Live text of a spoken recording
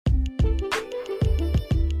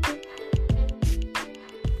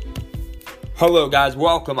Hello guys,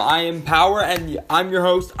 welcome. I am Power and I'm your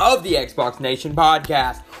host of the Xbox Nation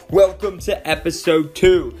podcast. Welcome to episode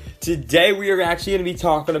 2. Today we are actually going to be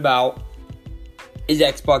talking about, is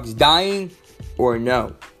Xbox dying or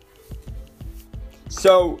no?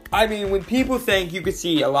 So, when people think, you could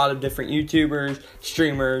see a lot of different YouTubers,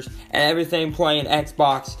 streamers, and everything playing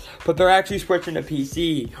Xbox, but they're actually switching to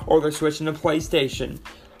PC or they're switching to PlayStation.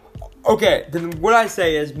 Okay, then what I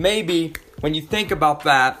say is maybe when you think about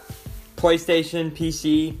that, PlayStation,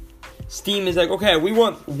 PC, Steam is like, okay, we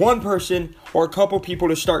want one person or a couple people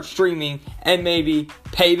to start streaming and maybe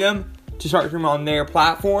pay them to start streaming on their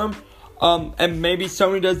platform. And maybe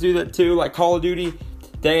Sony does do that too, like Call of Duty.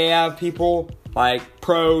 They have people like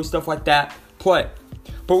pros, stuff like that, play.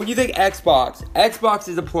 But when you think Xbox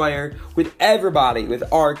is a player with everybody, with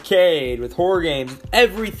arcade, with horror games, with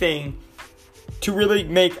everything to really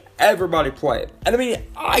make everybody play it. And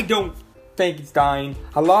I don't think it's dying.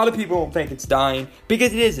 A lot of people don't think it's dying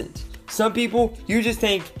because it isn't. Some people, you just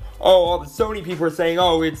think, all the Sony people are saying,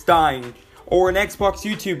 it's dying. Or an Xbox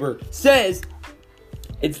YouTuber says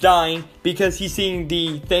it's dying because he's seeing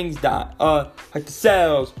the things die, like the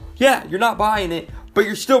sales. Yeah, you're not buying it, but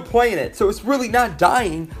you're still playing it. So it's really not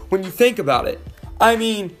dying when you think about it.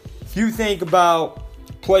 You think about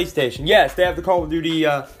PlayStation. Yes, they have the Call of Duty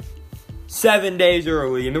 7 days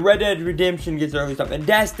early, and the Red Dead Redemption gets early stuff, and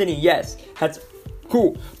Destiny, yes, that's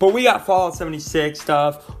cool. But we got Fallout 76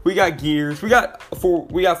 stuff, we got Gears, we got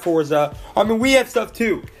Forza. We have stuff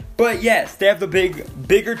too. But yes, they have the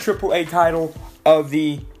bigger AAA title of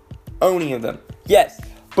the owning of them. Yes,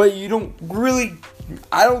 but I don't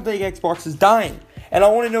think Xbox is dying. And I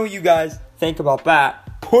want to know what you guys think about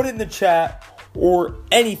that. Put it in the chat or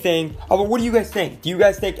anything. What do you guys think? Do you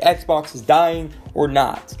guys think Xbox is dying or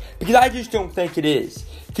not? Because I just don't think it is.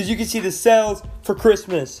 Because you can see the sales for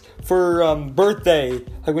Christmas, for birthday.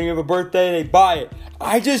 Like when you have a birthday, they buy it.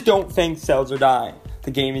 I just don't think sales are dying.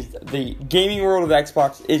 The gaming world of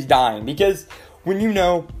Xbox is dying. Because when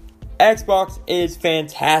Xbox is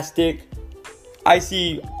fantastic. I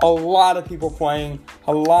see a lot of people playing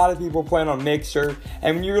on Mixer.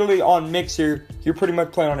 And when you're really on Mixer, you're pretty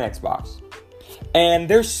much playing on Xbox. And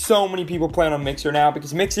there's so many people playing on Mixer now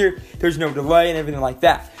because Mixer, there's no delay and everything like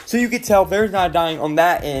that. So you can tell there's not dying on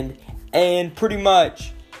that end. And pretty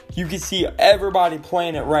much, you can see everybody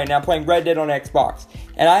playing it right now, playing Red Dead on Xbox.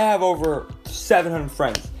 And I have over 700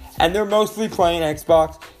 friends. And they're mostly playing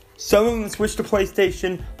Xbox. Some of them switch to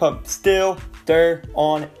PlayStation, but still, they're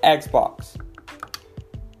on Xbox.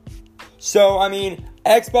 So,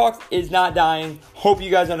 Xbox is not dying. Hope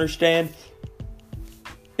you guys understand.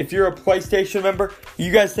 If you're a PlayStation member,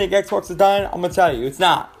 you guys think Xbox is dying? I'm going to tell you, it's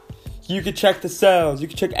not. You can check the sales. You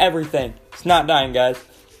can check everything. It's not dying, guys.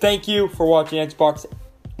 Thank you for watching Xbox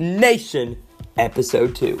Nation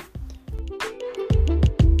Episode 2.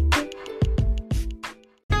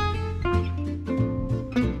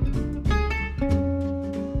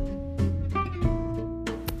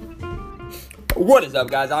 What is up,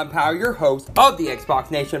 guys? I'm Power, your host of the Xbox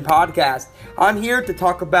Nation podcast. I'm here to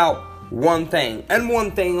talk about one thing, and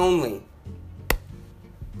one thing only.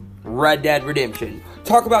 Red Dead Redemption.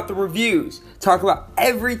 Talk about the reviews. Talk about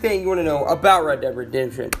everything you want to know about Red Dead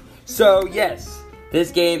Redemption. So, yes,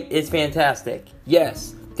 this game is fantastic.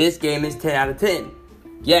 Yes, this game is 10 out of 10.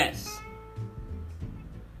 Yes.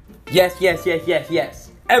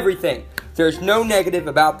 Yes. Everything. There's no negative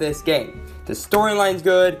about this game. The storyline's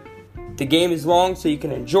good. The game is long, so you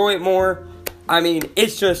can enjoy it more.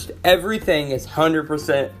 It's just everything is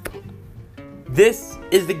 100%. This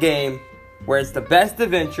is the game where it's the best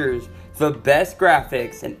adventures, the best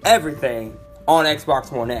graphics, and everything on Xbox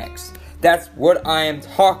One X. That's what I am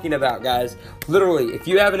talking about, guys. Literally, if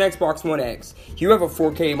you have an Xbox One X, you have a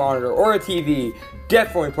 4K monitor or a TV,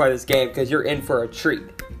 definitely play this game because you're in for a treat.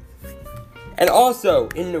 And also,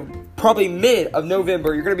 in probably mid of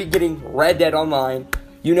November, you're going to be getting Red Dead Online.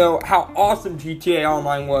 You know how awesome GTA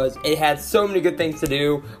Online was. It had so many good things to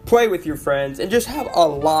do, play with your friends, and just have a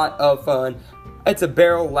lot of fun. It's a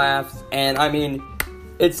barrel of laughs, and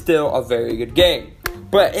it's still a very good game.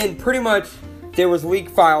 But pretty much, there was leaked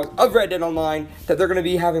files of Red Dead Online that they're going to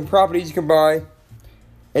be having properties you can buy,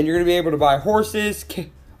 and you're going to be able to buy horses,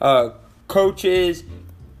 coaches,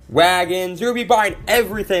 wagons. You're going to be buying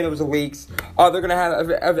everything that was leaks. They're going to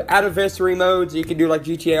have anniversary modes. You can do like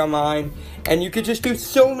GTA Online. And you can just do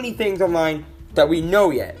so many things online that we know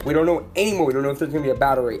yet. We don't know anymore. We don't know if there's going to be a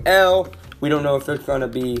Battle Royale. We don't know if there's going to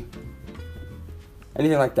be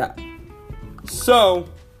anything like that. So,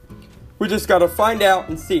 we just got to find out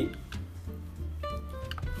and see.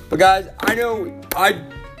 But guys, I'm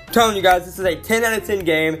telling you guys, this is a 10 out of 10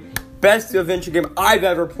 game. Best adventure game I've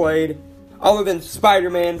ever played. other than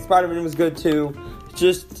Spider-Man. Spider-Man was good too.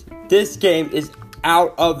 Just, this game is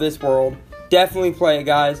out of this world. Definitely play it,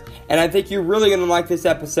 guys. And I think you're really going to like this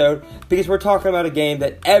episode because we're talking about a game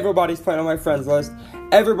that everybody's playing on my friends list.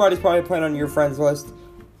 Everybody's probably playing on your friends list.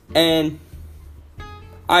 And,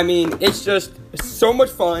 I mean, it's just so much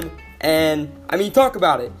fun. And, I mean, talk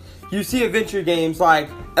about it. You see adventure games like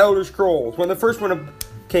Elder Scrolls, when the first one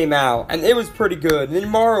came out, and it was pretty good. And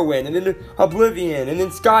then Morrowind, and then Oblivion, and then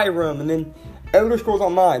Skyrim, and then Elder Scrolls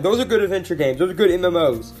Online. Those are good adventure games. Those are good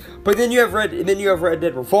MMOs. But then you have Red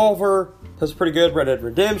Dead Revolver. That's pretty good. Red Dead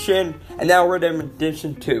Redemption, and now Red Dead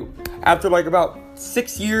Redemption 2. After like about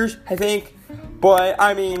 6 years, I think. But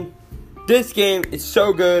I mean, this game is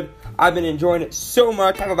so good. I've been enjoying it so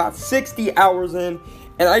much. I have about 60 hours in,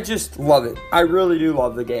 and I just love it. I really do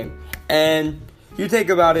love the game. And you think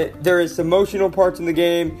about it, there is emotional parts in the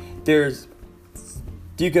game.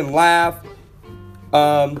 You can laugh.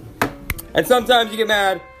 And sometimes you get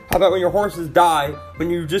mad. How about when your horses die when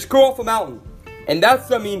you just go off a mountain? And that's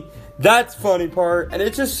funny part. And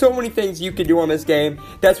it's just so many things you can do on this game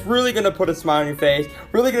that's really going to put a smile on your face,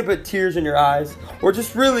 really going to put tears in your eyes, or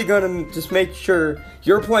just really going to just make sure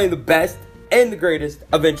you're playing the best and the greatest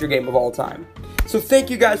adventure game of all time. So thank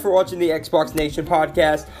you guys for watching the Xbox Nation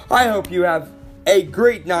podcast. I hope you have a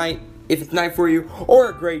great night, if it's night for you, or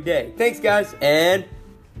a great day. Thanks, guys, and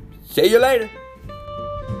see you later.